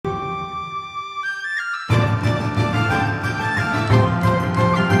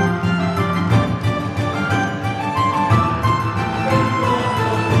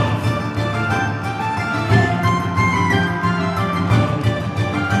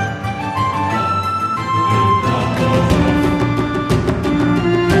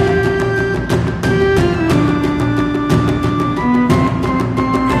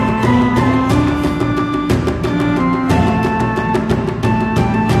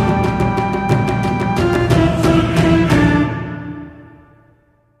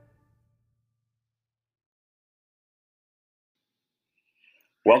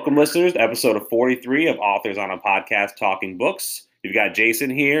Welcome, listeners, to episode of 43 of Authors on a Podcast Talking Books. You've got Jason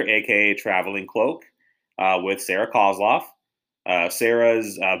here, aka Traveling Cloak, with Sarah Kozloff.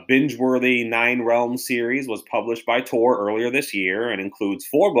 Sarah's binge-worthy Nine Realms series was published by Tor earlier this year and includes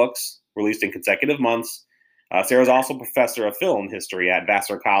 4 books released in consecutive months. Sarah's also a professor of film history at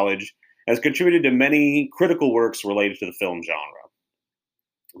Vassar College and has contributed to many critical works related to the film genre.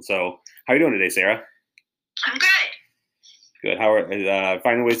 So, how are you doing today, Sarah? I'm good. Good. How are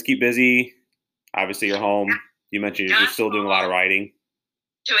finding ways to keep busy? Obviously, you're home. You mentioned you're still doing a lot of writing.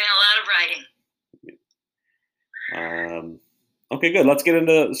 Doing a lot of writing. Okay, good. Let's get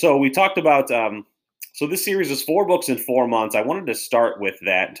into. So we talked about. So this series is 4 books in 4 months. I wanted to start with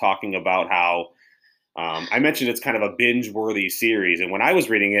that, talking about how I mentioned it's kind of a binge-worthy series, and when I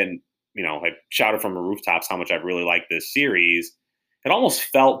was reading it, I shouted from the rooftops how much I really liked this series. It almost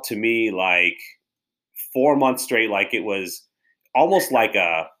felt to me like 4 months straight, like it was almost like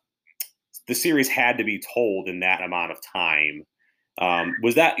the series had to be told in that amount of time.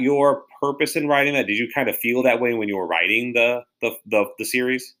 Was that your purpose in writing that? Did you kind of feel that way when you were writing the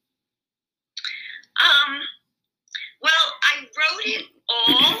series? Well, I wrote it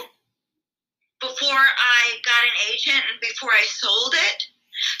all before I got an agent and before I sold it.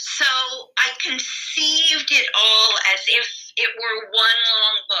 So I conceived it all as if it were one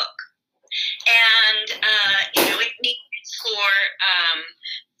long book. And, it needed for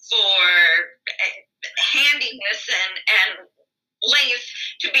handiness and length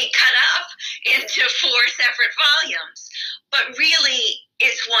to be cut up into 4 separate volumes. But really,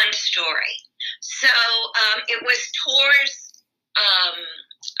 it's one story. So it was Tor's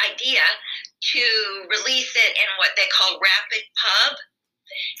idea to release it in what they call Rapid Pub.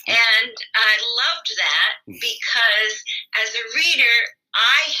 And I loved that because as a reader,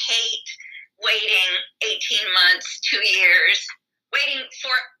 I hate waiting 18 months, 2 years, waiting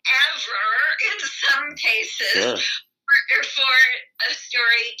forever in some cases. Sure. For a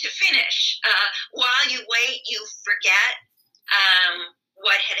story to finish. While you wait, you forget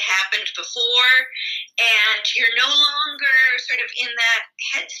what had happened before, and you're no longer sort of in that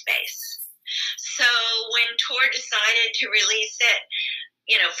headspace. So when Tor decided to release it,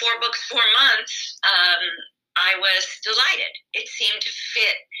 4 books, 4 months, I was delighted. It seemed to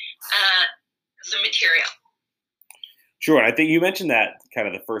fit the material. Sure. I think you mentioned that kind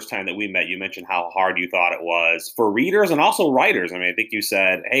of the first time that we met. You mentioned how hard you thought it was for readers and also writers. I mean, I think you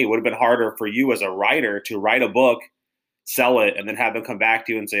said, hey, it would have been harder for you as a writer to write a book, sell it, and then have them come back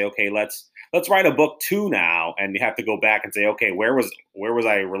to you and say, okay, let's write a book 2 now. And you have to go back and say, okay, where was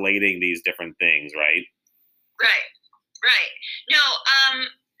I relating these different things, right? Right. No,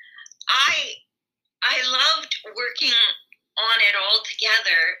 I loved working on it all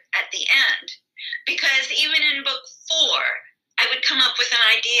together at the end. Because even in book 4, I would come up with an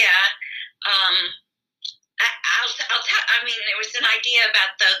idea. There was an idea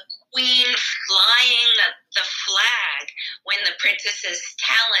about the queen flying the flag when the princess's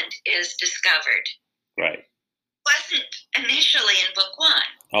talent is discovered. Right. It wasn't initially in book 1.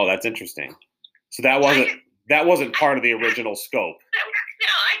 Oh, that's interesting. So that wasn't part of the original scope.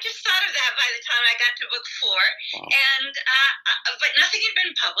 No, I just thought of that by the time I got to book 4, Wow. And but nothing had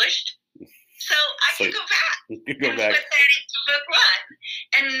been published. So I could go back and put that into book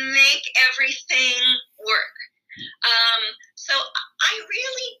 1 and make everything work. So I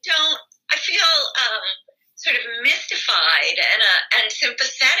really don't. I feel sort of mystified and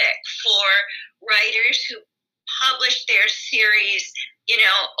sympathetic for writers who publish their series,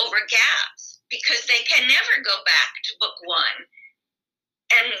 over gaps, because they can never go back to book 1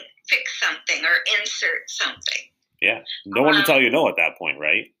 and fix something or insert something. Yeah, no one to tell you no at that point,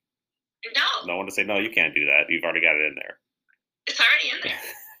 right? No one to say, no, you can't do that. You've already got it in there. It's already in there.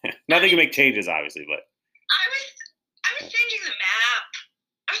 Now they can make changes, obviously, but I was changing the map.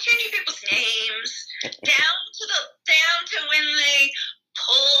 I was changing people's names down to when they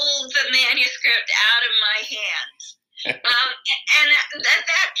pulled the manuscript out of my hands, and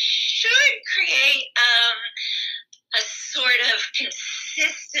that should create a sort of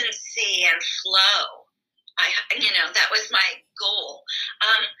consistency and flow. That was my goal.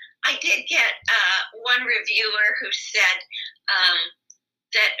 I did get one reviewer who said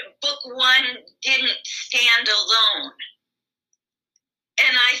that book 1 didn't stand alone.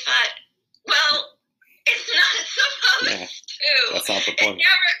 And I thought, well, it's not supposed to. That's not the point.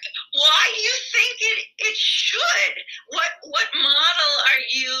 Why do you think it should? What model are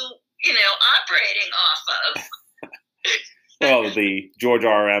you, operating off of? Well, the George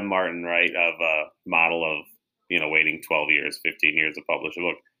R.R. Martin, right, of a model of, waiting 12 years, 15 years to publish a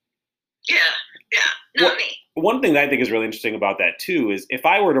book. Yeah, not me. one thing that I think is really interesting about that too is if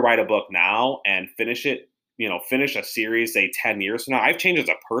I were to write a book now and finish it, finish a series, say 10 years from now, I've changed as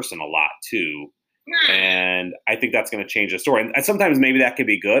a person a lot too. And I think that's going to change the story. And sometimes maybe that could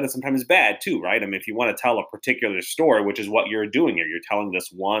be good and sometimes bad too, right? I mean, if you want to tell a particular story, which is what you're doing here, you're telling this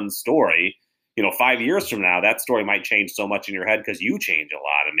one story, 5 years from now, that story might change so much in your head because you change a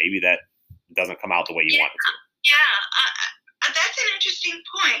lot and maybe that doesn't come out the way you want it to. Yeah, that's an interesting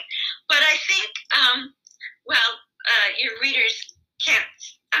point. But I think, your readers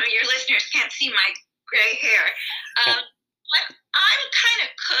your listeners can't see my gray hair. I'm kind of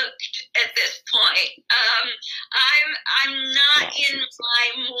cooked at this point. I'm not in my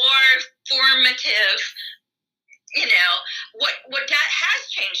more formative. What that has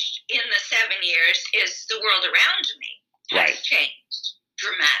changed in the 7 years is the world around me has changed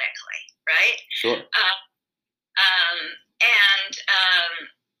dramatically, right? Sure.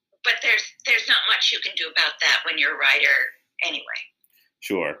 But there's not much you can do about that when you're a writer anyway.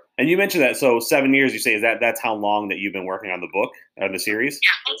 Sure. And you mentioned that, so 7 years, you say, that's how long that you've been working on the book, or the series?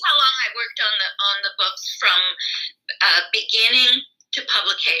 Yeah, that's how long I worked on the books from beginning to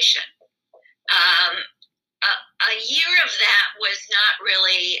publication. A year of that was not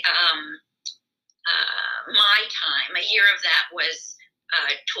really my time. A year of that was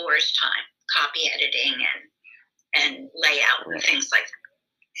Tor's time, copy editing and layout and things like that.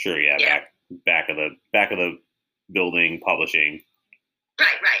 Sure, yeah. Back of the building, publishing.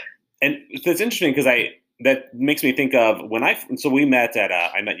 Right. And it's interesting because that makes me think of when we met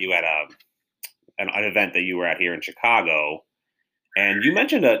I met you at an event that you were at here in Chicago, and you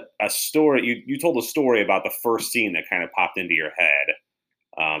mentioned a story. You told a story about the first scene that kind of popped into your head,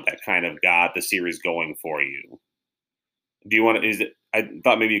 that kind of got the series going for you. Do you want to? I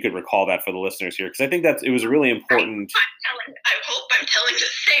thought maybe you could recall that for the listeners here, because I think it was really important. I hope I'm telling the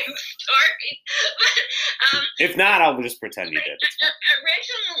same story. But, if not, I'll just pretend you did.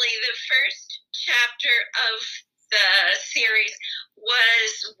 Originally, the first chapter of the series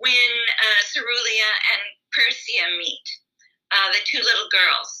was when Cerulia and Persia meet, the two little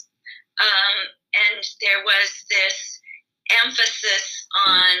girls. And there was this emphasis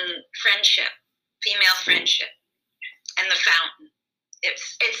on friendship, female friendship, and the fountain.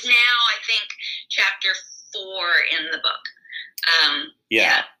 It's now, I think, chapter 4 in the book.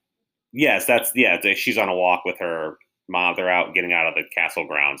 Yes, she's on a walk with her mom. They're getting out of the castle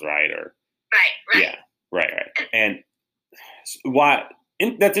grounds, right? Right. Yeah, right. And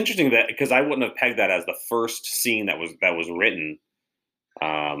that's interesting because I wouldn't have pegged that as the first scene that was written.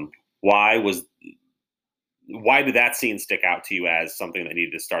 Why did that scene stick out to you as something that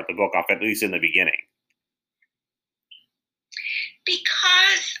needed to start the book off, at least in the beginning?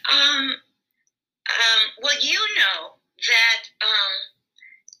 Because, you know that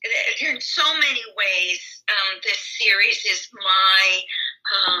in so many ways, this series is my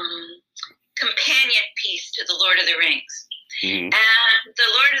companion piece to The Lord of the Rings. Mm-hmm. And The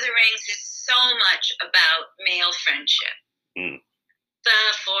Lord of the Rings is so much about male friendship. Mm. The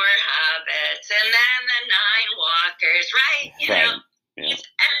 4 hobbits and then the 9 walkers, right? You know? Yeah.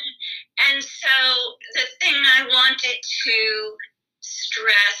 And so the thing I wanted to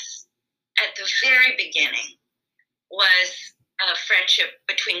stress at the very beginning was a friendship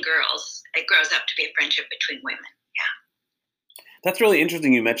between girls. It grows up to be a friendship between women. Yeah. That's really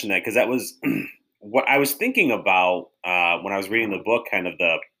interesting you mentioned that, because that was what I was thinking about when I was reading the book, kind of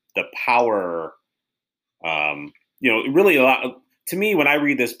the power, really a lot. To me, when I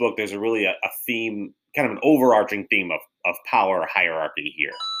read this book, there's a theme, kind of an overarching theme of power hierarchy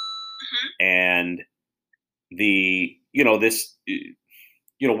here. Mm-hmm. And this,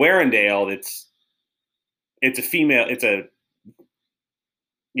 Warrendale, it's a female,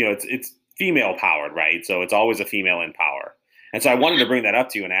 it's female powered, right? So it's always a female in power. And so I wanted to bring that up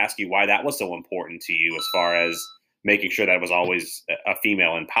to you and ask you why that was so important to you, as far as making sure that it was always a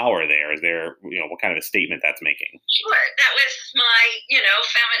female in power there. Is there, what kind of a statement that's making? Sure. That was my,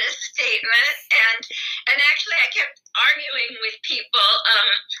 feminist statement. And actually I kept arguing with people.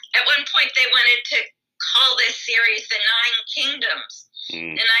 At one point they wanted to call this series The 9 Kingdoms.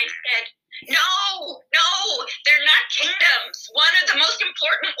 And I said, no, they're not kingdoms. One of the most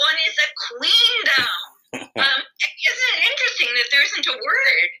important one is a queendom. Isn't it interesting that there isn't a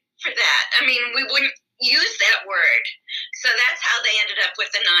word for that? I mean, we wouldn't use that word. So that's how they ended up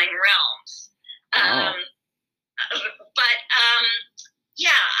with the 9 realms.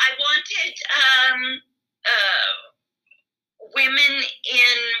 I wanted women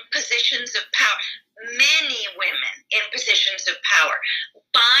in positions of power, many women in positions of power,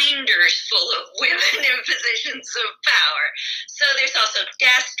 binders full of women in positions of power. So there's also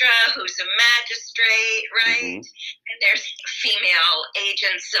Destra, who's a magistrate, right? Mm-hmm. And there's female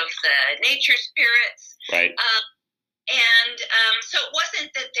agents of the nature spirits. Right. So it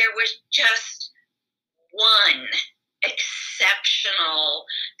wasn't that there was just one exceptional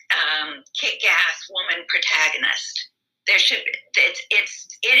kick-ass woman protagonist. There should be, it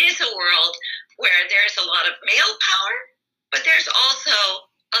is a world where there's a lot of male power, but there's also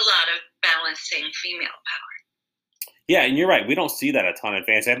a lot of balancing female power. Yeah, and you're right. We don't see that a ton in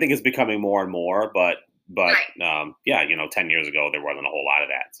fantasy. I think it's becoming more and more, but right. Yeah, 10 years ago there wasn't a whole lot of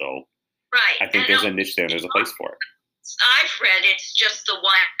that. So right. I think there's a niche there. And there's a place for it. I've read it's just the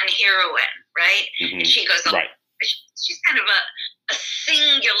one heroine, right? Mm-hmm. And she goes, right. She's kind of a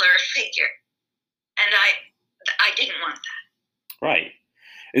singular figure, and I didn't want that. Right.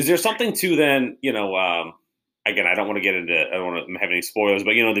 Is there something to then, again, I don't want to have any spoilers,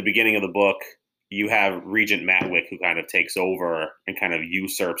 but the beginning of the book, you have Regent Matwick who kind of takes over and kind of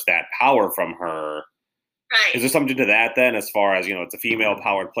usurps that power from her. Right. Is there something to that then, as far as, it's a female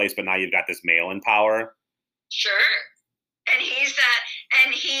powered place, but now you've got this male in power? Sure. And he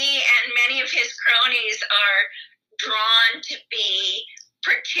and many of his cronies are drawn to be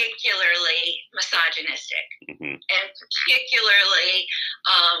particularly misogynistic, mm-hmm. and particularly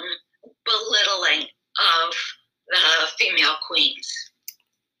belittling of the female queens.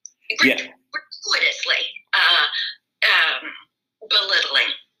 Gratuitously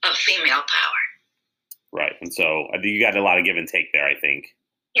belittling of female power. Right. And so you got a lot of give and take there, I think.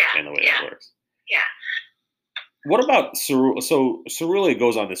 Yeah. In the way that works. Yeah. What about Cerulea? So Cerulea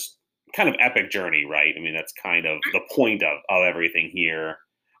goes on this kind of epic journey, right? I mean, that's kind of the point of everything here.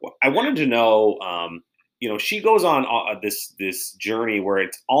 I wanted to know, she goes on this journey where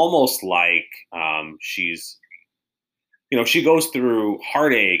it's almost like she's, she goes through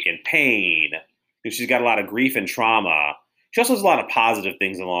heartache and pain. She's got a lot of grief and trauma. She also has a lot of positive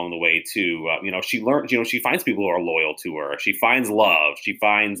things along the way too. She learns, she finds people who are loyal to her. She finds love. She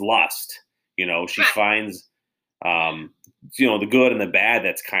finds lust. She finds the good and the bad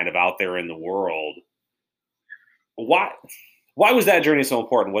that's kind of out there in the world. Why was that journey so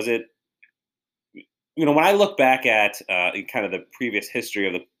important? Was it, when I look back at kind of the previous history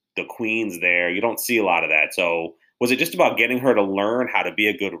of the queens there, you don't see a lot of that. So was it just about getting her to learn how to be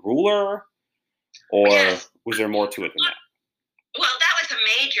a good ruler, or was there more to it than that? Well, that was a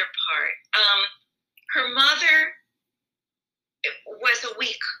major part. Her mother was a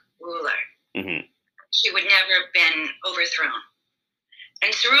weak ruler. Mm-hmm. She would never have been overthrown.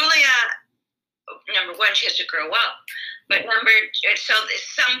 And Cerulea, number one, she has to grow up. But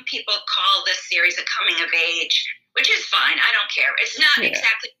some people call this series a coming of age, which is fine. I don't care. It's not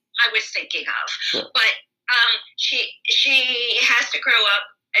exactly what I was thinking of. Sure. But she has to grow up,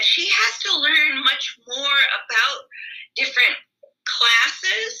 and she has to learn much more about different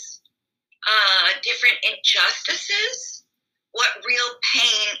classes, different injustices, what real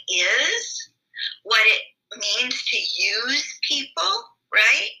pain is, what it means to use people,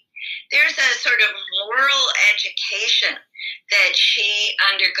 right? There's a sort of moral education that she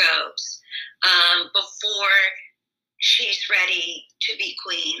undergoes before she's ready to be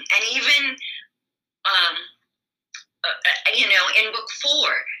queen. And even, in book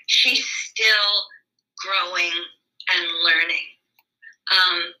 4, she's still growing and learning.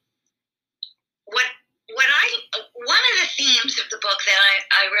 One of the themes of the book that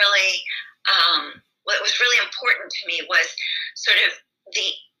I really, what was really important to me was sort of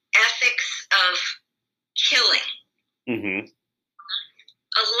the ethics of killing. Mm-hmm.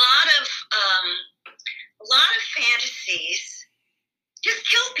 A lot of fantasies just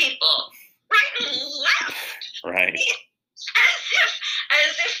kill people right and left. Right. As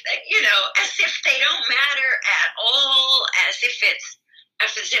if they don't matter at all, as if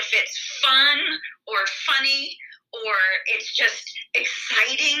it's fun or funny or it's just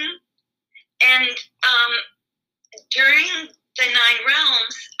exciting. And during the 9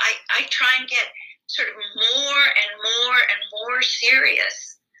 Realms, I try and get sort of more and more and more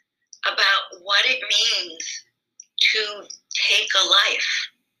serious about what it means to take a life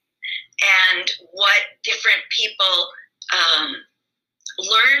and what different people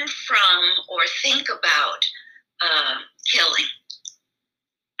learn from or think about killing.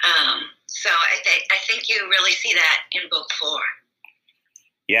 So I think you really see that in book 4.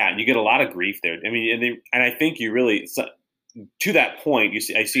 Yeah, and you get a lot of grief there. I mean, and I think you really, to that point,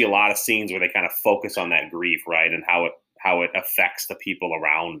 I see a lot of scenes where they kind of focus on that grief, right, and how it affects the people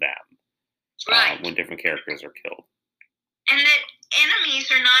around them, right, when different characters are killed. And that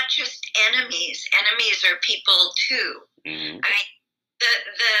enemies are not just enemies. Enemies are people too. Mm-hmm. I mean, the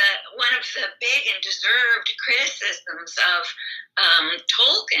one of the big and deserved criticisms of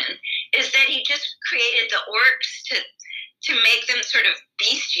Tolkien is that he just created the orcs to make them sort of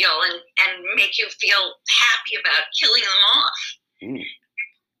bestial and make you feel happy about killing them off. Mm.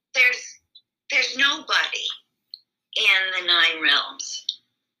 There's nobody in the Nine Realms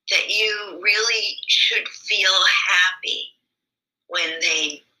that you really should feel happy when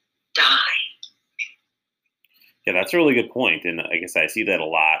they die. Yeah, that's a really good point. And I guess I see that a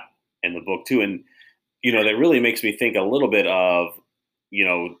lot in the book too. And, that really makes me think a little bit of,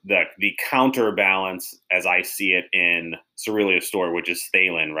 the counterbalance as I see it in Cerullia's story, which is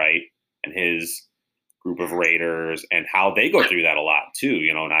Thalen, right? And his group of raiders and how they go through that a lot too,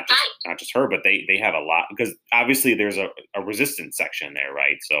 not just her, but they have a lot, because obviously there's a resistance section there,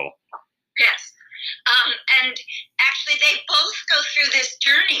 right? So yes. And actually they both go through this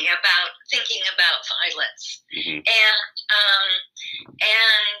journey about thinking about violence. Mm-hmm.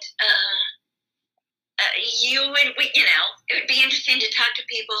 It would be interesting to talk to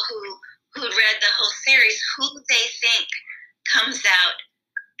people who read the whole series, who they think comes out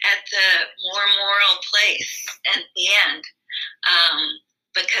at the more moral place at the end,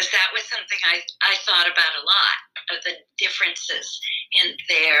 because that was something I thought about a lot, of the differences in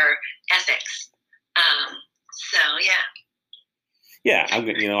their ethics. Yeah, I'm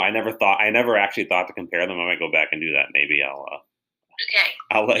good. I never actually thought to compare them. I might go back and do that. Maybe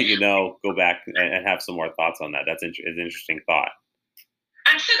I'll let you know. Go back and have some more thoughts on that. That's an interesting thought.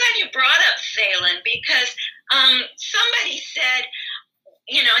 I'm so glad you brought up Thalen, because somebody said,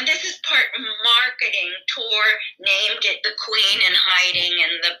 and this is part marketing. Tor named it The Queen in Hiding,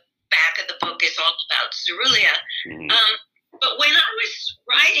 and the back of the book is all about Cerullia. Mm-hmm. But when I was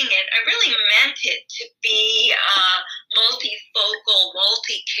writing it, I really meant it to be a multifocal,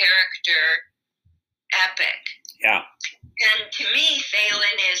 multi-character epic. Yeah. And to me,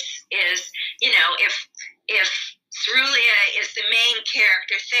 Thalen is if Cerullia is the main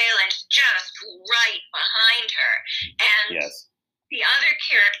character, Thalen's just right behind her. And yes. The other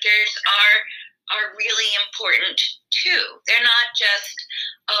characters are really important too. They're not just,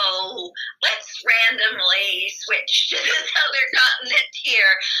 let's randomly switch to this other continent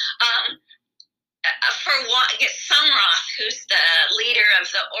here. For one, Sumroth, who's the leader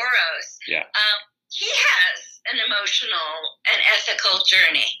of the Oros, he has an emotional and ethical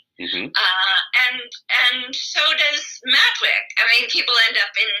journey. Mm-hmm. And so does Matwick. I mean, people end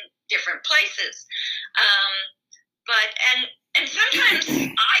up in different places. And sometimes I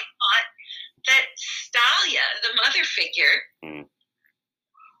thought that Stalia, the mother figure,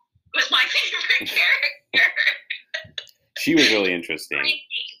 was my favorite character. She was really interesting.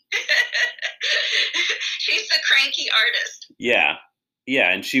 She's the cranky artist. Yeah,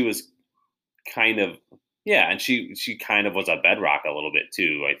 and she was kind of and she kind of was a bedrock a little bit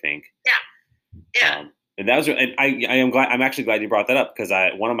too, I think. Yeah. And that was, and I'm actually glad you brought that up, because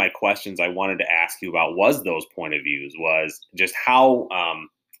one of my questions I wanted to ask you about was those point of views, was just how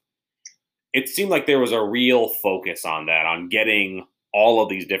it seemed like there was a real focus on that, on getting all of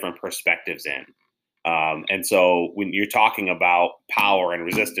these different perspectives in. And so when you're talking about power and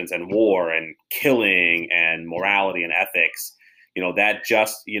resistance and war and killing and morality and ethics, that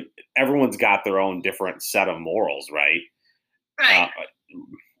just, everyone's got their own different set of morals, right? Right.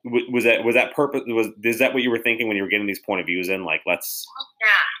 Was that purpose? Is that what you were thinking when you were getting these point of views in? Like, let's.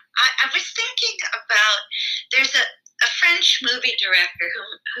 Yeah, I was thinking about, there's a French movie director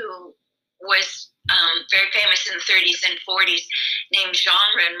who was very famous in the 30s and 40s, named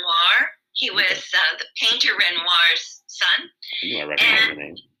Jean Renoir. He was the painter Renoir's son. I knew I recognized the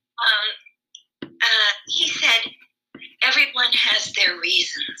name. He said, everyone has their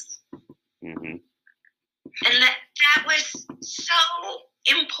reasons. Mm-hmm. And that was so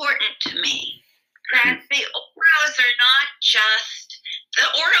important to me. That the Oros are not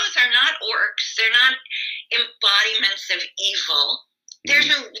orcs. They're not embodiments of evil. There's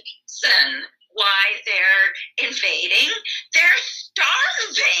a reason why they're invading. They're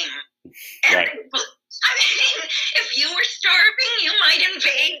starving. Right. I mean, if you were starving, you might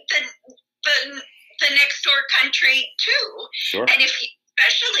invade the next door country too. Sure. And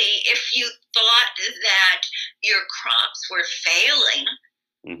especially if you thought that your crops were failing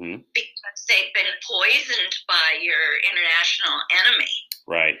because they've been poisoned by your international enemy.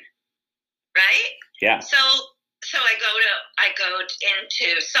 Right. Right? Yeah. So I go into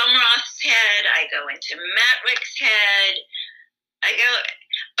Sumroth's head, I go into Matwick's head,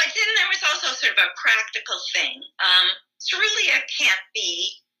 but then there was also sort of a practical thing. Cerullia can't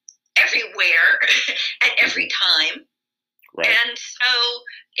be everywhere at every time. Right. And so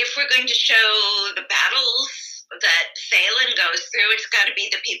if we're going to show the battles that Phelan goes through, it's got to be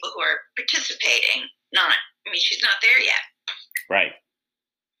the people who are participating, she's not there yet. Right.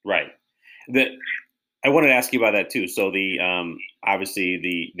 Right. I wanted to ask you about that too. So the obviously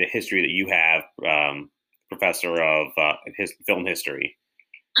the history that you have, professor of film history,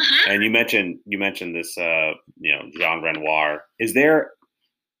 and you mentioned this Jean Renoir. Is there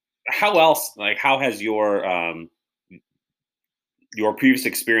how has your previous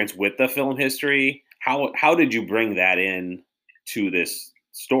experience with the film history? How did you bring that in to this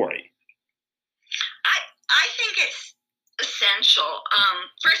story? I think it's essential.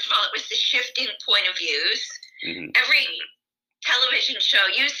 First of all, it was the shifting point of views. Mm-hmm. Every television show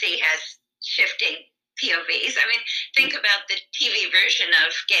you see has shifting POVs. I mean, think about the TV version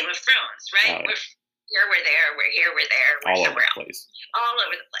of Game of Thrones, right? Oh, yeah. We're here, we're there, we're here, we're there, we're all somewhere over the else. place. All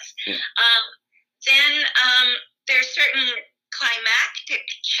over the place. Yeah. Then there's certain climactic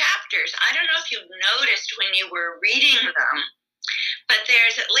chapters. I don't know if you noticed when you were reading them, but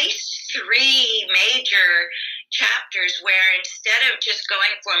there's at least 3 major chapters where instead of just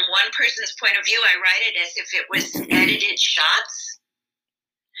going from one person's point of view, I write it as if it was edited shots.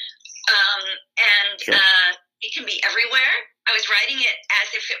 Sure. It can be everywhere. I was writing it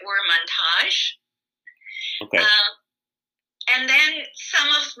as if it were a montage. Okay. And then some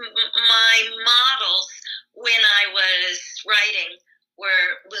of my models when I was writing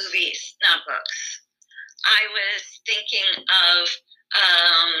were movies, not books. I was thinking of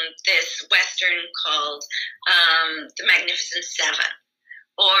this Western called The Magnificent Seven.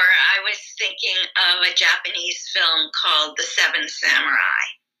 Or I was thinking of a Japanese film called The Seven Samurai.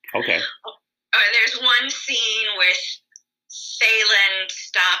 Okay. Or there's one scene where Phelan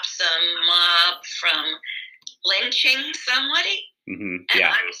stops a mob from lynching somebody. Mm-hmm. And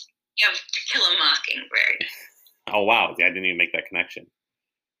Yeah. I was thinking of To Kill a Mockingbird. Oh, wow. I didn't even make that connection.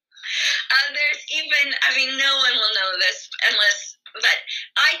 There's even, no one will know this but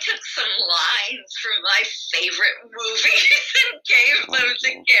I took some lines from my favorite movies and gave them to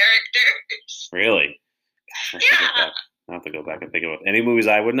characters. Really? Gosh, Yeah. I'll have to go back and think about any movies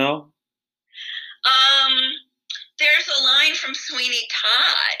I would know. There's a line from Sweeney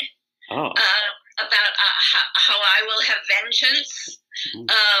Todd. Oh. About how I will have vengeance.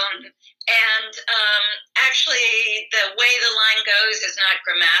 Actually, the way the line goes is not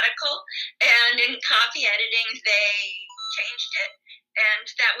grammatical. And in copy editing, they changed it. And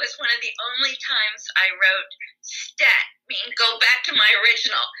that was one of the only times I wrote stat, go back to my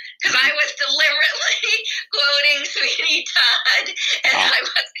original. Because I was deliberately quoting Sweeney Todd, and I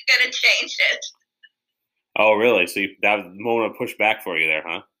wasn't going to change it. Oh, really? So that was a moment of pushback for you there,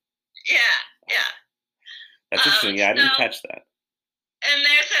 huh? Yeah. That's interesting. Yeah, I didn't catch that. And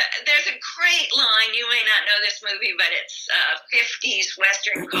there's a great line. You may not know this movie, but it's a 50s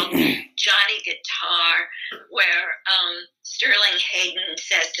Western called Johnny Guitar, where Sterling Hayden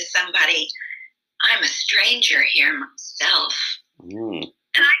says to somebody, "I'm a stranger here myself." And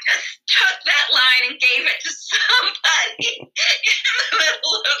I just took that line and gave it to somebody in the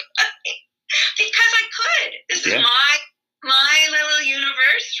middle of it because I could. This is my little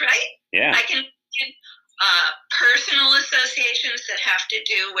universe, right? Yeah. I can personal associations that have to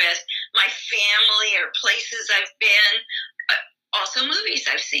do with my family or places I've been, but also movies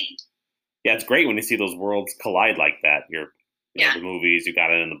I've seen. Yeah, it's great when you see those worlds collide like that. The movies, you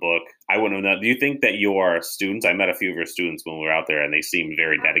got it in the book. I wouldn't have known. Do you think that your students, I met a few of your students when we were out there and they seemed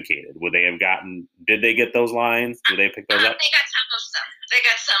very dedicated. Did they get those lines? Did they pick those up? They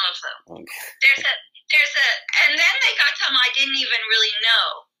got some of them. Okay. And then they got some I didn't even really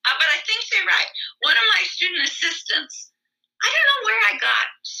know. But I think they're right. One of my student assistants, I don't know where I got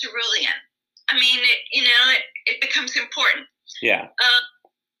cerulean. It becomes important. Yeah.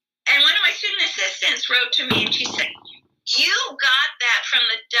 And one of my student assistants wrote to me and she said, "You got that from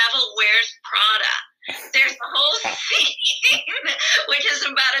The Devil Wears Prada. There's a whole scene which is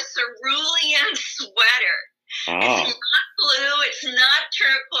about a cerulean sweater. It's not blue, it's not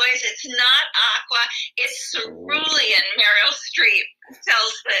turquoise, it's not aqua, it's cerulean." Meryl Streep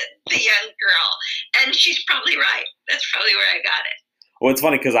tells the young girl. And she's probably right. That's probably where I got it. Well, it's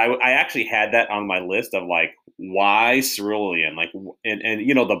funny because I actually had that on my list of why cerulean, and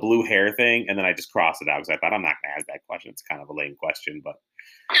the blue hair thing, and then I just crossed it out because I thought I'm not going to ask that question. It's kind of a lame question, but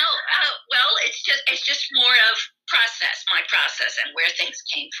no. Well, it's just more of my process, and where things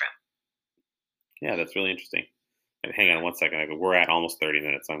came from. Yeah, that's really interesting. And hang on one second. We're at almost 30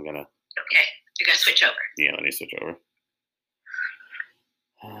 minutes. So I'm gonna. Okay, you gotta switch over. Yeah, let me switch over.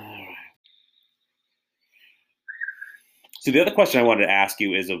 All right. So the other question I wanted to ask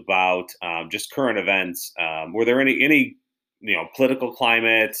you is about just current events. Were there any political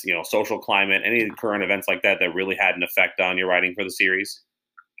climate, social climate, any current events like that that really had an effect on your writing for the series?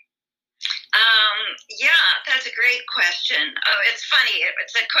 Yeah, that's a great question. Oh, it's funny.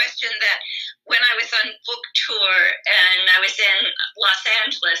 It's a question that when I was on book tour and I was in Los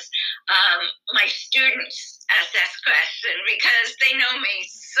Angeles, my students asked that question because they know me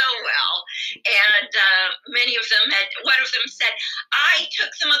so well. And many of them one of them said, I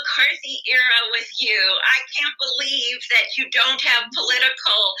took the McCarthy era with you. I can't believe that you don't have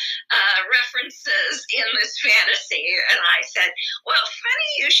political references in this fantasy. And I said, well,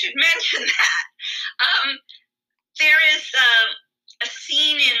 funny you should mention that. There is a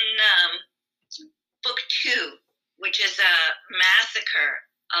scene in book 2, which is a massacre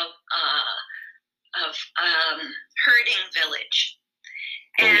of herding village,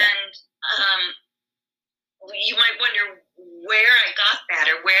 and you might wonder where I got that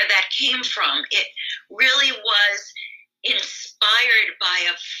or where that came from. It really was inspired by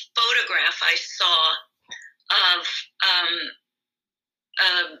a photograph I saw of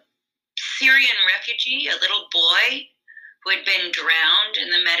a Syrian refugee, a little boy who had been drowned in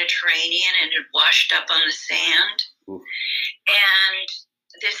the Mediterranean and had washed up on the sand. Oof. And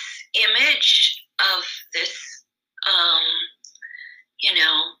this image of this,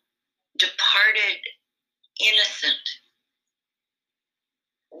 departed innocent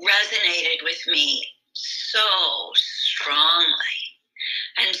resonated with me so strongly.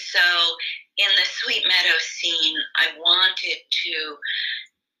 And so in the Sweet Meadow scene, I wanted to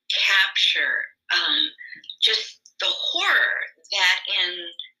capture just the horror that in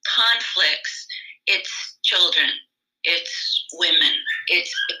conflicts, it's children, it's women,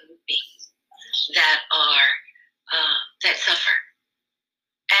 it's babies that that suffer,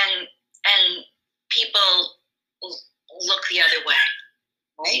 and people look the other way,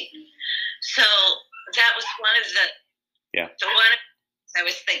 right? So that was one of the one I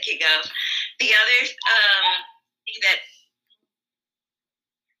was thinking of. The other thing that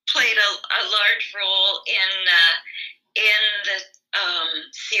played a large role in the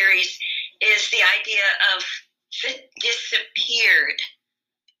series is the idea of the disappeared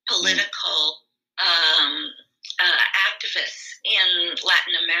political activists in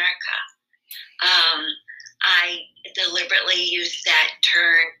Latin America. I deliberately used that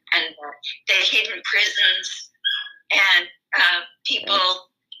term, and the hidden prisons and people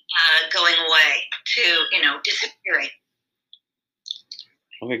going away to disappearing.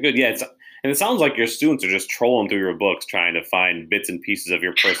 Okay, good. Yeah, and it sounds like your students are just trolling through your books, trying to find bits and pieces of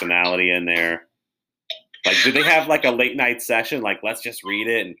your personality in there. Like, do they have like a late night session? Like, let's just read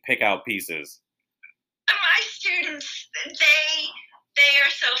it and pick out pieces. My students, they are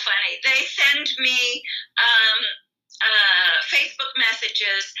so funny. They send me Facebook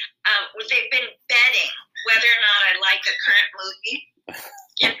messages. They've been betting whether or not I like the current movie.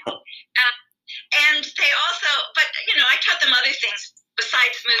 And they also, but I taught them other things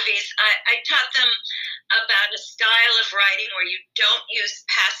besides movies. I taught them about a style of writing where you don't use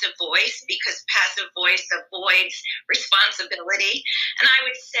passive voice because passive voice avoids responsibility. And I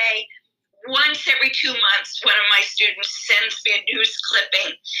would say once every 2 months, one of my students sends me a news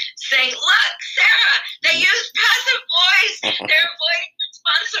clipping saying, look, Sarah, they use passive voice. They're avoiding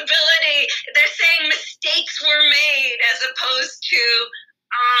responsibility. They're saying mistakes were made as opposed to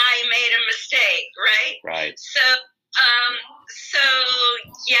I made a mistake, right? Right. So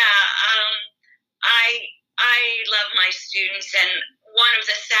yeah, I love my students, and one of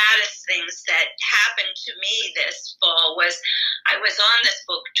the saddest things that happened to me this fall was I was on this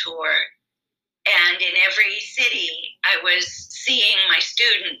book tour, and in every city I was seeing my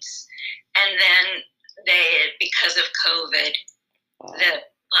students, and then because of COVID, the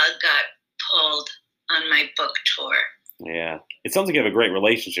plug got pulled on my book tour. Yeah, it sounds like you have a great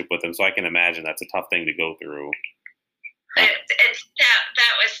relationship with them, so I can imagine that's a tough thing to go through.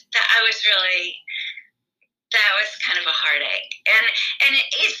 That was kind of a heartache, and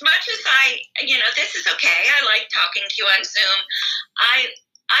as much as this is okay. I like talking to you on Zoom.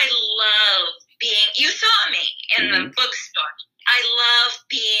 I love being. You saw me in the bookstore. I love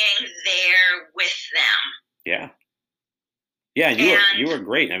being there with them. Yeah. Yeah, and you were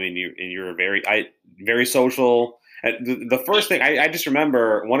great. I mean, you were very social. The first thing I just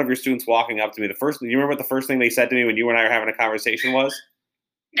remember one of your students walking up to me. You remember what the first thing they said to me when you and I were having a conversation was?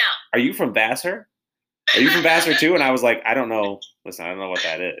 No. Are you from Vassar? Are you from Vassar too? And I was like, I don't know. Listen, I don't know what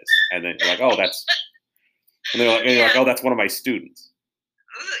that is. And then you're like, oh, that's. And you're like, oh, that's one of my students.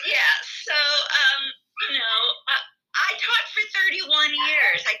 Yeah. So I taught for 31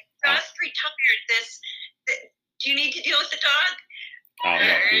 years. I just retired. Do you need to deal with the dog? Oh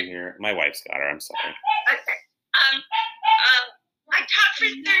no, you're here. My wife's got her. I'm sorry. Okay. taught for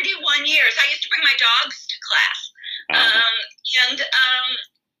 31 years. I used to bring my dogs to class. And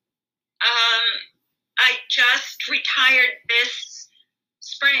I just retired this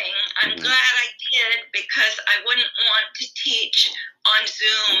spring. I'm glad I did, because I wouldn't want to teach on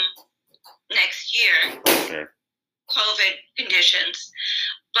Zoom next year. Sure. COVID conditions.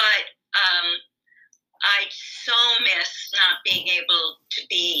 But I so miss not being able to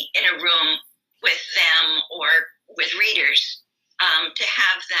be in a room with them or with readers, to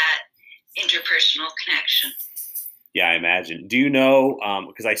have that interpersonal connection. Yeah, I imagine. Do you know?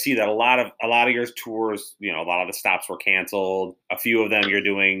 Because I see that a lot of your tours, a lot of the stops were canceled. A few of them you're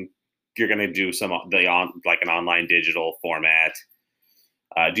going to do like an online digital format.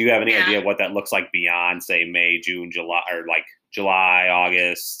 Do you have any idea what that looks like beyond, say, May, June, July, or like July,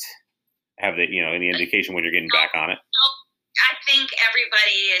 August? Have they, any indication when you're getting back on it? I think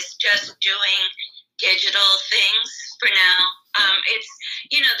everybody is just doing digital things for now. It's,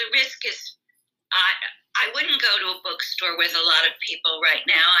 the risk is, I wouldn't go to a bookstore with a lot of people right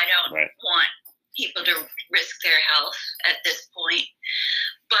now. I don't want people to risk their health at this point.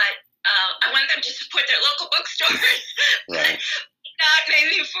 But I want them to support their local bookstores, not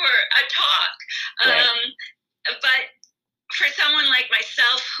maybe for a talk. But for someone like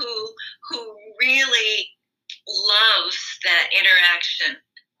myself who really loves that interaction,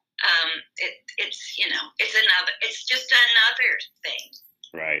 it's just another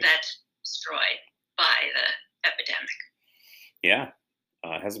thing that's destroyed by the epidemic. Yeah,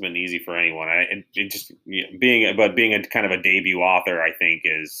 it hasn't been easy for anyone. Being a kind of a debut author, I think,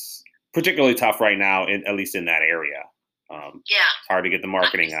 is particularly tough right now, at least in that area. It's hard to get the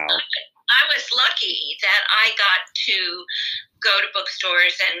marketing out. I was lucky that I got to go to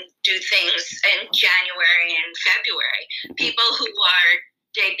bookstores and do things in January and February. People who are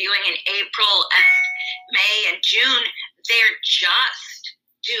debuting in April and May and June, they're just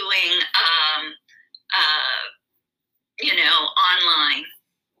doing, online.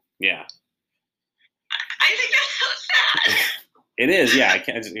 Yeah. I think that's so sad. It is, yeah. I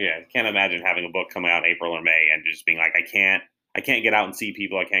can't imagine having a book come out in April or May and just being like, I can't get out and see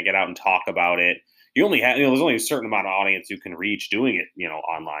people. I can't get out and talk about it. You only have, there's only a certain amount of audience you can reach doing it,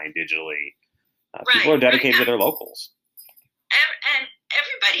 online, digitally. People are dedicated to their locals. And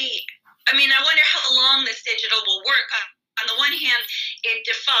everybody, I wonder how long this digital will work. On the one hand, it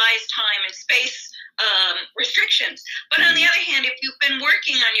defies time and space restrictions. But on the other hand, if you've been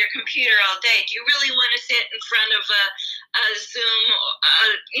working on your computer all day, do you really want to sit in front of a Zoom,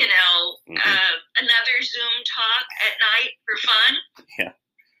 another Zoom talk at night for fun? Yeah.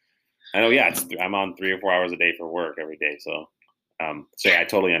 I know, yeah. I'm on 3 or 4 hours a day for work every day. So I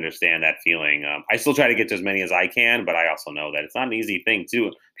totally understand that feeling. I still try to get to as many as I can, but I also know that it's not an easy thing,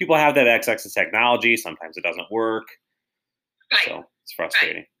 too. People have that access to technology. Sometimes it doesn't work. Right. So it's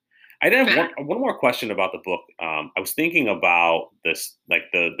frustrating. I did have one more question about the book. I was thinking about this,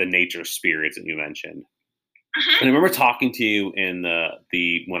 like the nature spirits that you mentioned. And I remember talking to you in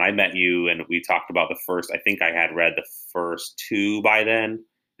the when I met you, and we talked about the first. I think I had read the first 2 by then,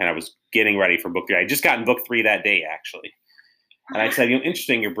 and I was getting ready for book 3. I just gotten book 3 that day, actually. And I said,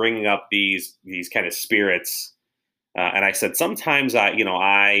 interesting, you're bringing up these kind of spirits. And I said, sometimes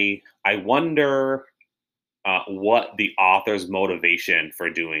I wonder what the author's motivation for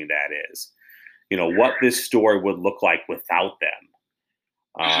doing that is. What this story would look like without them.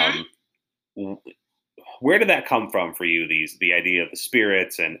 Where did that come from for you? The idea of the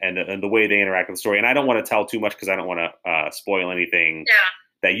spirits and the way they interact with the story. And I don't want to tell too much because I don't want to spoil anything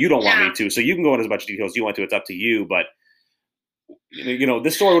that you don't want me to. So you can go into as much detail as you want to. It's up to you. But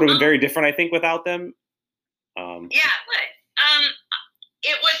this story would have been very different, I think, without them.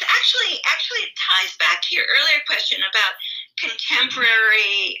 It was actually it ties back to your earlier question about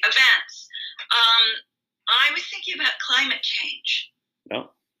contemporary events. I was thinking about climate change.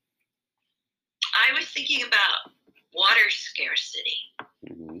 No. I was thinking about water scarcity.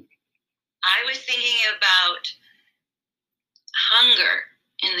 I was thinking about hunger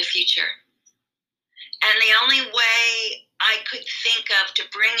in the future. And the only way I could think of to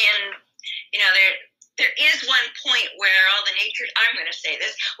bring in, there is one point where all the nature, I'm going to say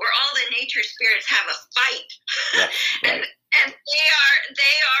this, where all the nature spirits have a fight. And they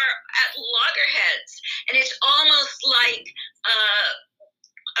are at loggerheads. And it's almost like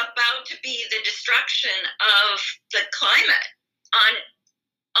about to be the destruction of the climate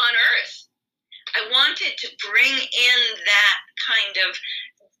on Earth. I wanted to bring in that kind of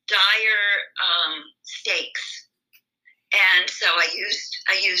dire stakes. And so I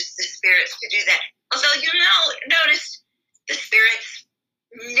used the spirits to do that. Although notice the spirits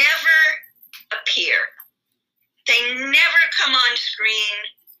never appear. They never come on screen.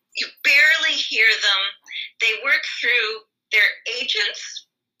 You barely hear them. They work through their agents.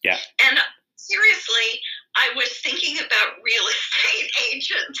 Yeah. And seriously, I was thinking about real estate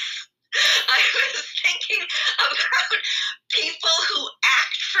agents. I was thinking about people who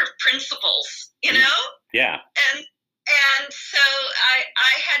act for principals, you know? Yeah. And so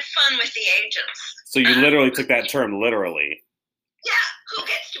I had fun with the agents. So you literally took that term literally. Yeah. Who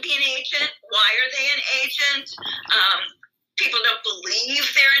gets to be an agent? Why are they an agent? People don't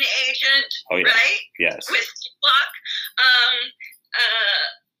believe they're an agent, right? Yes. With luck.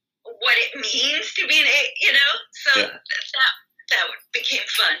 What it means to be an agent, you know? So that became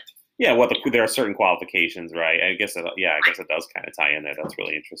fun. Yeah, there are certain qualifications, right? I guess it does kind of tie in there. That's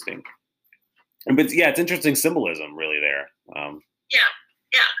really interesting. But yeah, it's interesting symbolism really there. Yeah.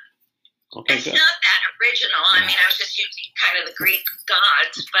 Okay, it's good. not that original. I mean, I was just using kind of the Greek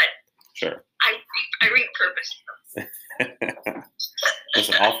gods, but sure. I repurposed them.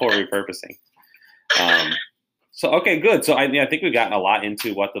 Listen, all for repurposing. So okay, good. So I think we've gotten a lot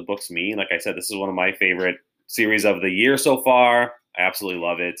into what the books mean. Like I said, this is one of my favorite series of the year so far. I absolutely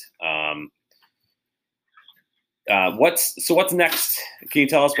love it. What's next? Can you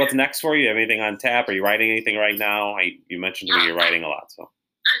tell us what's next for you? Have anything on tap? Are you writing anything right now? You mentioned to me you're writing a lot. So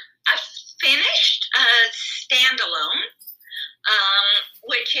I've finished Standalone,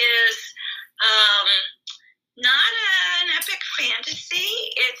 which is not an epic fantasy.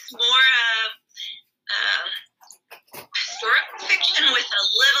 It's more historical fiction with a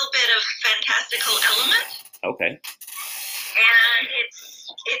little bit of fantastical element. Okay. And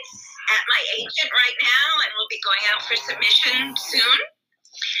it's at my agent right now, and will be going out for submission soon.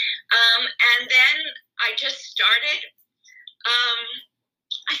 And then I just started.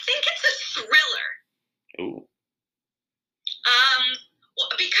 I think it's a thriller. Ooh.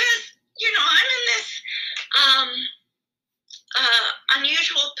 Because I'm in this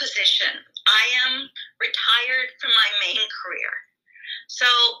unusual position. I am retired from my main career, so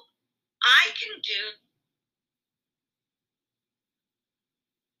I can do.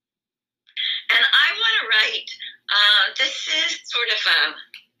 And I want to write, this is sort of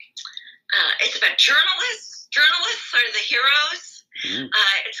it's about journalists. Journalists are the heroes.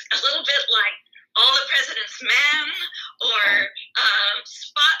 It's a little bit like All the President's Men or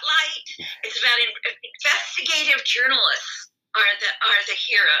Spotlight. It's about investigative journalists are the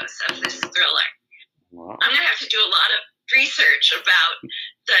heroes of this thriller. Wow. I'm going to have to do a lot of research about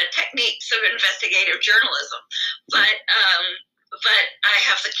the techniques of investigative journalism, but I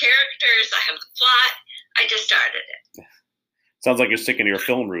have the characters, I have the plot. I just started it. Sounds like you're sticking to your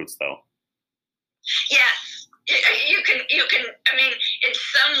film roots, though. Yes, you can. I mean, in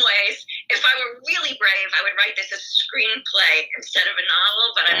some ways, if I were really brave, I would write this as a screenplay instead of a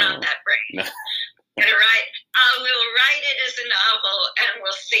novel. But I'm not that brave. I will write it as a novel, and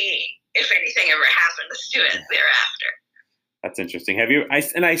we'll see if anything ever happens to it thereafter. That's interesting.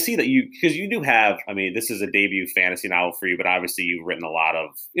 I see that because you do have, I mean, this is a debut fantasy novel for you, but obviously you've written a lot of,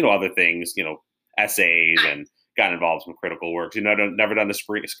 other things, essays and gotten involved in some critical works. You've never done a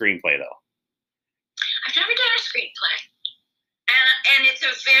screenplay, though. I've never done a screenplay. And it's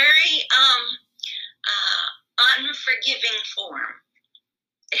a very unforgiving form.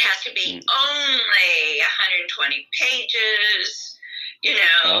 It has to be only 120 pages,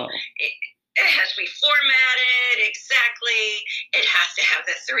 Oh. It has to be formatted exactly. It has to have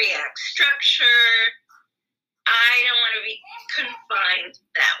the 3-act structure. I don't want to be confined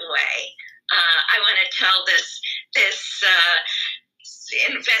that way. I want to tell this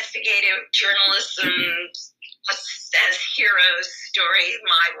investigative journalism as heroes story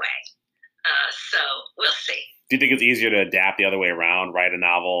my way. So we'll see. Do you think it's easier to adapt the other way around? Write a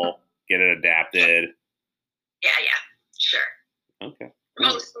novel, get it adapted? Yeah, sure. Okay.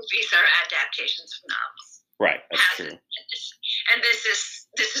 Most movies are adaptations of novels. Right, that's true. And this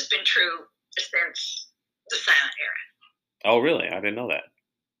has been true since the silent era. Oh, really? I didn't know that.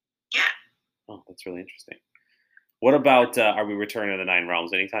 Yeah. Oh, that's really interesting. What about, are we returning to the Nine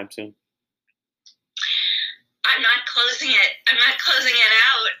Realms anytime soon? I'm not closing it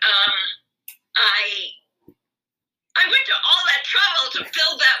out. I went to all that trouble to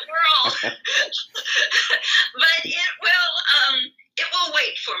build that world, but it will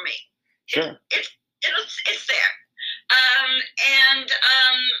wait for me. Sure. It's there, and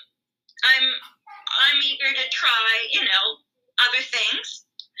I'm eager to try, other things,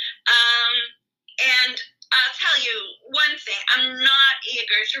 and I'll tell you one thing: I'm not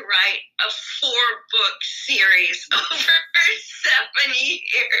eager to write a 4-book series over 7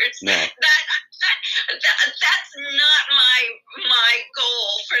 years. No. That's not my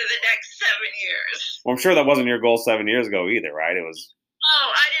goal for the next 7 years. Well, I'm sure that wasn't your goal 7 years ago either, right? It was.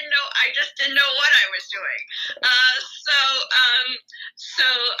 Oh, I didn't know. I just didn't know what I was doing. So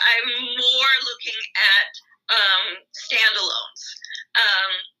I'm more looking at standalones.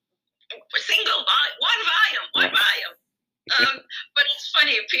 One volume. But it's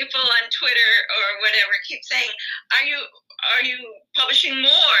funny. People on Twitter or whatever keep saying, "Are you publishing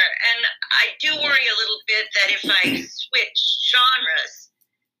more?" And I do worry a little bit that if I switch genres,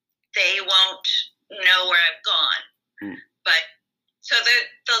 they won't know where I've gone. But so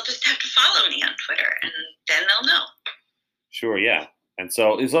they'll just have to follow me on Twitter, and then they'll know. Sure, yeah. And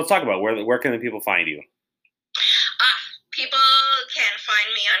so let's talk about where can the people find you? People can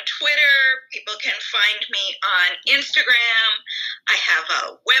find me on Twitter. People can find me on Instagram. I have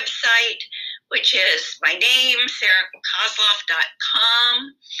a website, which is my name,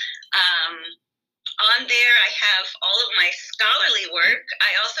 sarahkozloff.com. On there, I have all of my scholarly work.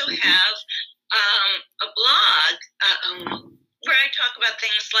 I also have a blog where I talk about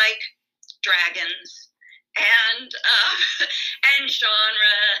things like dragons and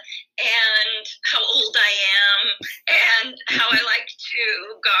genre and how old I am and how I like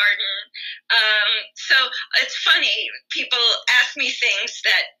to garden. So it's funny. People ask me things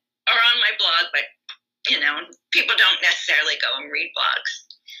that are on my blog, but people don't necessarily go and read blogs.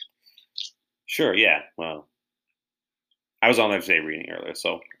 Sure. Yeah. Well, I was on there today reading earlier,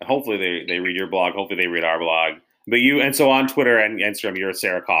 so hopefully they read your blog. Hopefully they read our blog. But and so on Twitter and Instagram, you're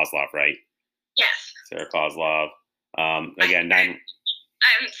Sarah Kozloff, right? Yes. Sarah Kozloff. Again, I don't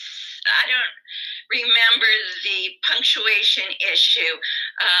remember the punctuation issue.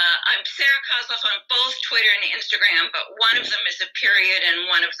 I'm Sarah Kozloff on both Twitter and Instagram, but one of them is a period and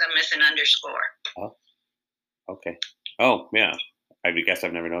one of them is an underscore. Oh, okay. Oh, yeah. I guess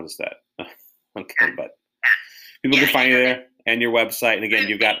I've never noticed that. Okay, but people can find you there and your website. And again,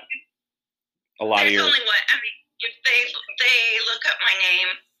 you've got a lot of your. Only one. I mean, if they look up my name,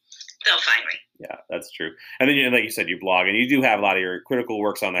 they'll find me. Yeah, that's true. And then, like you said, you blog, and you do have a lot of your critical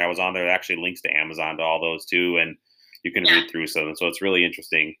works on there. I was on there. It actually links to Amazon to all those too, and you can read through some. So it's really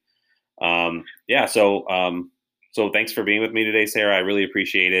interesting. So thanks for being with me today, Sarah. I really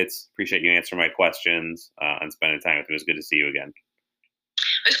appreciate it. Appreciate you answering my questions and spending time with me. It was good to see you again.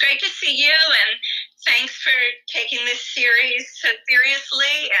 It was great to see you, and thanks for taking this series so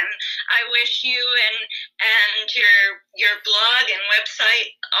seriously. And I wish you and your blog and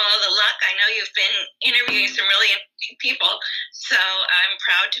website all the luck. I know you've been interviewing some really interesting people, so I'm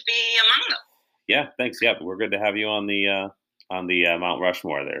proud to be among them. Yeah, thanks. Yeah, we're good to have you on the Mount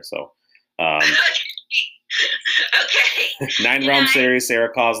Rushmore there. So, okay. 9 Realm series,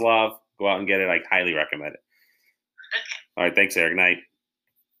 Sarah Kozloff. Go out and get it. I highly recommend it. Okay. All right. Thanks, Sarah. Good night.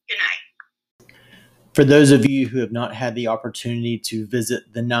 Good night. For those of you who have not had the opportunity to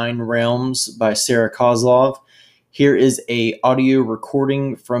visit The 9 Realms by Sarah Kozloff, here is a audio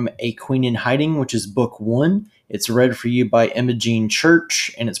recording from A Queen in Hiding, which is book 1. It's read for you by Imogene Church,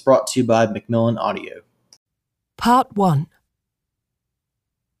 and it's brought to you by Macmillan Audio. Part 1.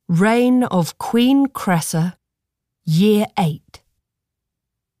 Reign of Queen Cressa, Year 8.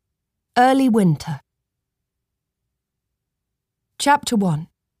 Early Winter. Chapter 1.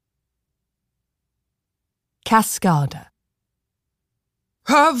 Cascada.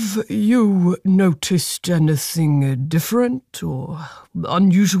 Have you noticed anything different or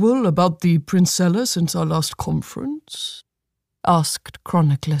unusual about the Princella since our last conference? Asked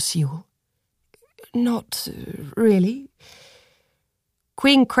Chronicler Sewell. Not really.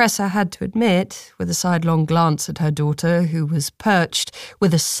 Queen Cressa had to admit, with a sidelong glance at her daughter, who was perched,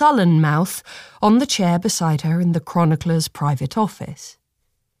 with a sullen mouth, on the chair beside her in the Chronicler's private office.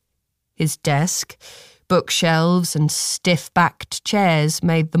 His desk, bookshelves and stiff-backed chairs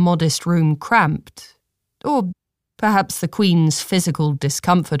made the modest room cramped. Or perhaps the Queen's physical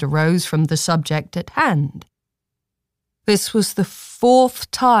discomfort arose from the subject at hand. This was the 4th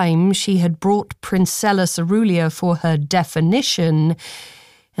time she had brought Princella Cerulia for her definition,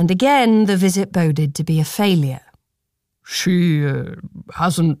 and again the visit boded to be a failure. She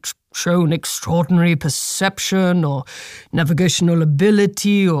hasn't shown extraordinary perception or navigational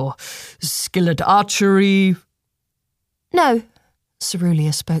ability or skill at archery. No,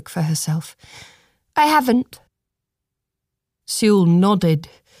 Cerulia spoke for herself. I haven't. Sewell nodded,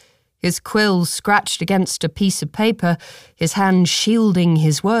 his quill scratched against a piece of paper, his hand shielding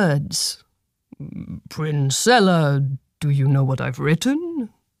his words. Princella, do you know what I've written?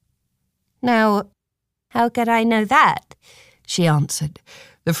 Now, how could I know that? She answered,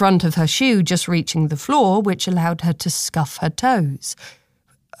 the front of her shoe just reaching the floor, which allowed her to scuff her toes.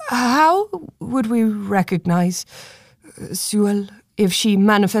 How would we recognize Sewell if she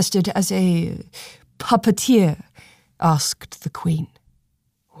manifested as a puppeteer? Asked the Queen.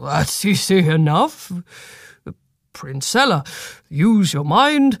 That's easy enough. Princella, use your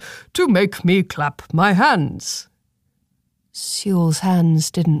mind to make me clap my hands. Sewell's hands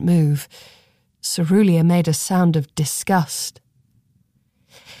didn't move. Cerulia made a sound of disgust.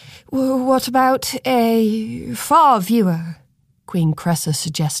 What about a far viewer? Queen Cressa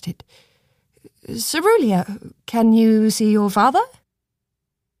suggested. Cerulia, can you see your father?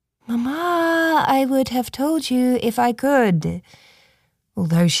 Mamma, I would have told you if I could.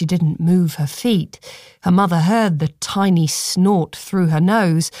 Although she didn't move her feet, her mother heard the tiny snort through her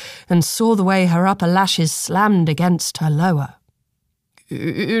nose and saw the way her upper lashes slammed against her lower.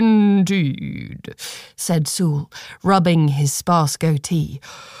 Indeed, said Sewell, rubbing his sparse goatee.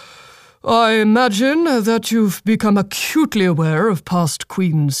 I imagine that you've become acutely aware of past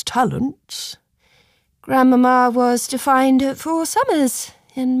Queen's talents. Grandmamma was defined at 4 summers,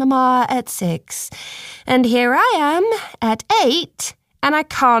 and Mamma at 6. And here I am at 8, and I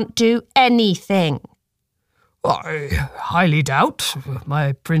can't do anything. I highly doubt,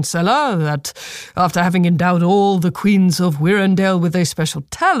 my Princella, that after having endowed all the queens of Wirrendale with a special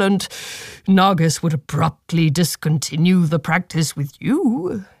talent, Nargis would abruptly discontinue the practice with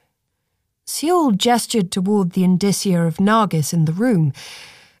you. Sewell gestured toward the indicia of Nargis in the room,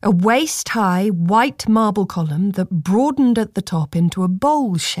 a waist-high white marble column that broadened at the top into a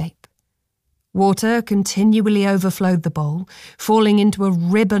bowl shape. Water continually overflowed the bowl, falling into a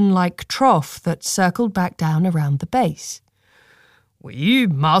ribbon-like trough that circled back down around the base. We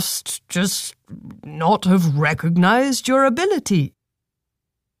must just not have recognized your ability.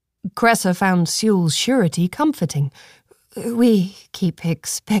 Cressa found Sewell's surety comforting. We keep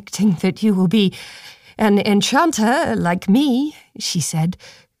expecting that you will be an enchanter like me, she said.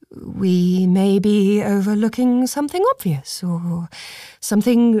 We may be overlooking something obvious or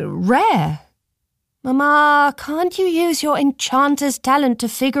something rare. Mamma, can't you use your enchanter's talent to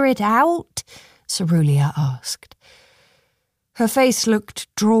figure it out? Cerulia asked. Her face looked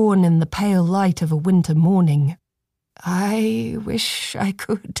drawn in the pale light of a winter morning. I wish I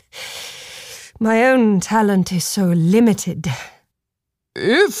could. My own talent is so limited.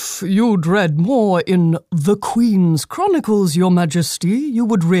 If you'd read more in The Queen's Chronicles, Your Majesty, you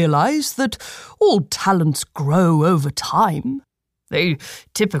would realize that all talents grow over time. They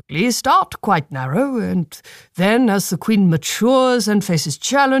typically start quite narrow, and then as the Queen matures and faces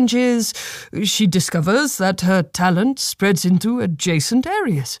challenges, she discovers that her talent spreads into adjacent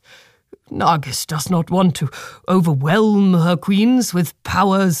areas. Nargis does not want to overwhelm her queens with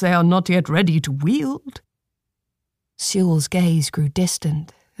powers they are not yet ready to wield. Sewell's gaze grew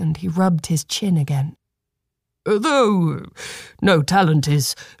distant, and he rubbed his chin again. Though no talent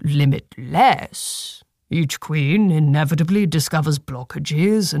is limitless, each queen inevitably discovers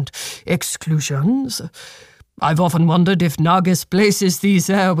blockages and exclusions. I've often wondered if Nargis places these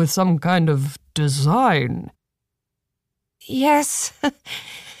there with some kind of design. Yes,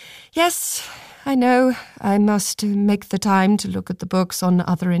 yes, I know. I must make the time to look at the books on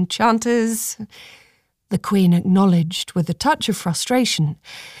other enchanters. The Queen acknowledged with a touch of frustration.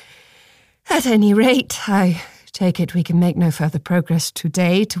 At any rate, I take it we can make no further progress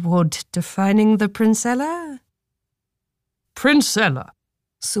today toward defining the Princella? Princella,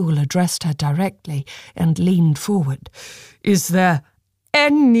 Sewell addressed her directly and leaned forward. Is there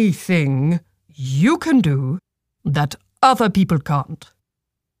anything you can do that other people can't?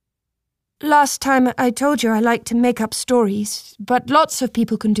 Last time I told you I like to make up stories, but lots of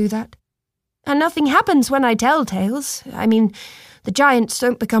people can do that. And nothing happens when I tell tales. I mean, the giants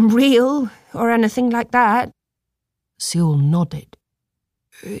don't become real or anything like that. Sewell nodded.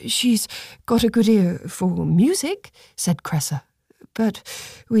 She's got a good ear for music, said Cressa. But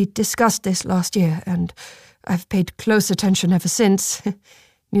we discussed this last year, and I've paid close attention ever since.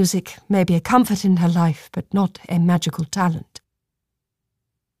 Music may be a comfort in her life, but not a magical talent.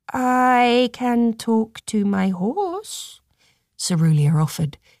 I can talk to my horse, Cerulia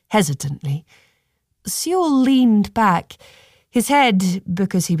offered, hesitantly. Sewell leaned back, his head,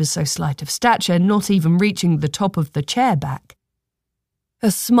 because he was so slight of stature, not even reaching the top of the chair back.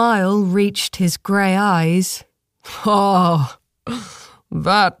 A smile reached his grey eyes. Ah,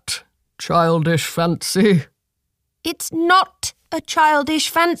 that childish fancy. It's not a childish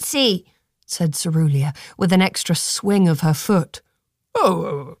fancy, said Cerulia, with an extra swing of her foot.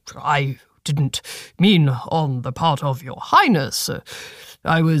 Oh, I didn't mean on the part of your highness.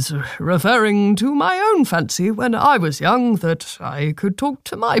 I was referring to my own fancy when I was young that I could talk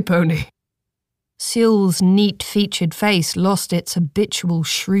to my pony. Sewell's neat-featured face lost its habitual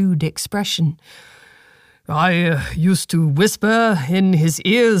shrewd expression. I used to whisper in his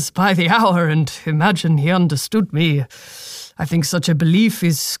ears by the hour and imagine he understood me. I think such a belief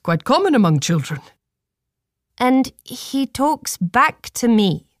is quite common among children. And he talks back to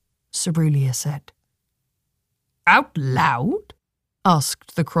me, Cerulia said. Out loud?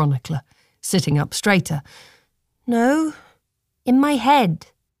 Asked the chronicler, sitting up straighter. No, in my head.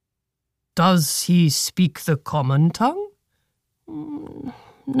 Does he speak the common tongue?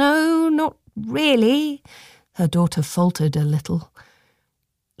 No, not really. Her daughter faltered a little.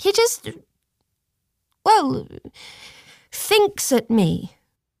 He just, thinks at me.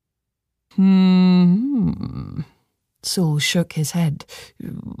 Sewell shook his head.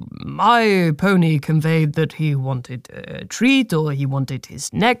 My pony conveyed that he wanted a treat or he wanted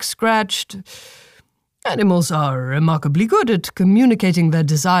his neck scratched. Animals are remarkably good at communicating their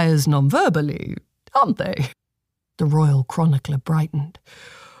desires non-verbally, aren't they? The royal chronicler brightened.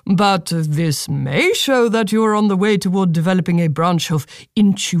 But this may show that you are on the way toward developing a branch of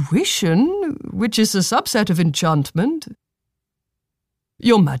intuition, which is a subset of enchantment.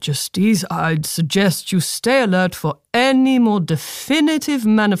 Your Majesties, I'd suggest you stay alert for any more definitive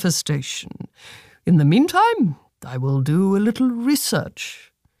manifestation. In the meantime, I will do a little research.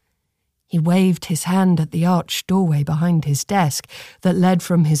 He waved his hand at the arched doorway behind his desk that led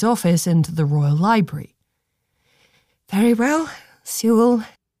from his office into the royal library. Very well, Sewell.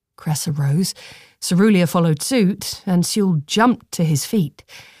 Cressa rose. Cerulia followed suit, and Sewell jumped to his feet.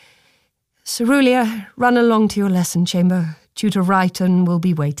 Cerulia, run along to your lesson chamber. Tutor Righton will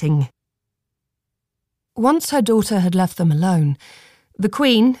be waiting. Once her daughter had left them alone, the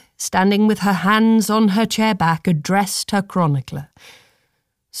Queen, standing with her hands on her chair back, addressed her chronicler.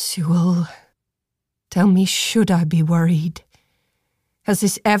 Sewell, tell me, should I be worried? Has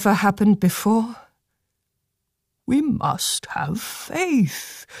this ever happened before? We must have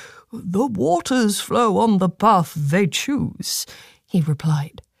faith. The waters flow on the path they choose, he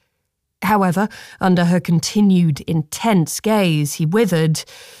replied. However, under her continued intense gaze, he withered.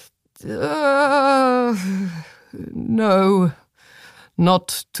 No,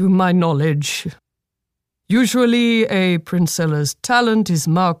 not to my knowledge. Usually a princella's talent is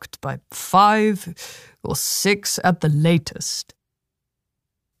marked by 5 or 6 at the latest.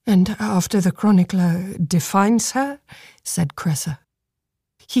 And after the chronicler defines her, said Cressa,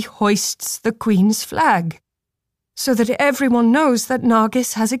 he hoists the Queen's flag, so that everyone knows that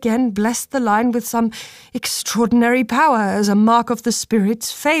Nargis has again blessed the line with some extraordinary power as a mark of the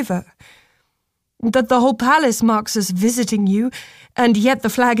spirit's favour. That the whole palace marks as visiting you, and yet the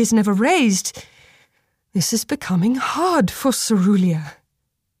flag is never raised. This is becoming hard for Cerulia.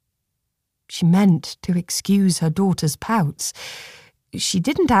 She meant to excuse her daughter's pouts. She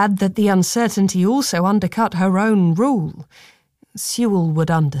didn't add that the uncertainty also undercut her own rule. Sewell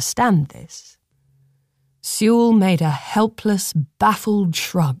would understand this. Sewell made a helpless, baffled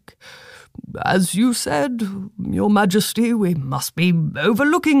shrug. As you said, Your Majesty, we must be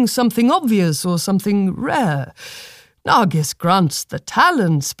overlooking something obvious or something rare. Nargis grants the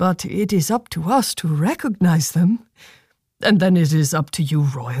talents, but it is up to us to recognize them. And then it is up to you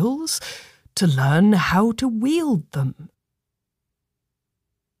royals to learn how to wield them.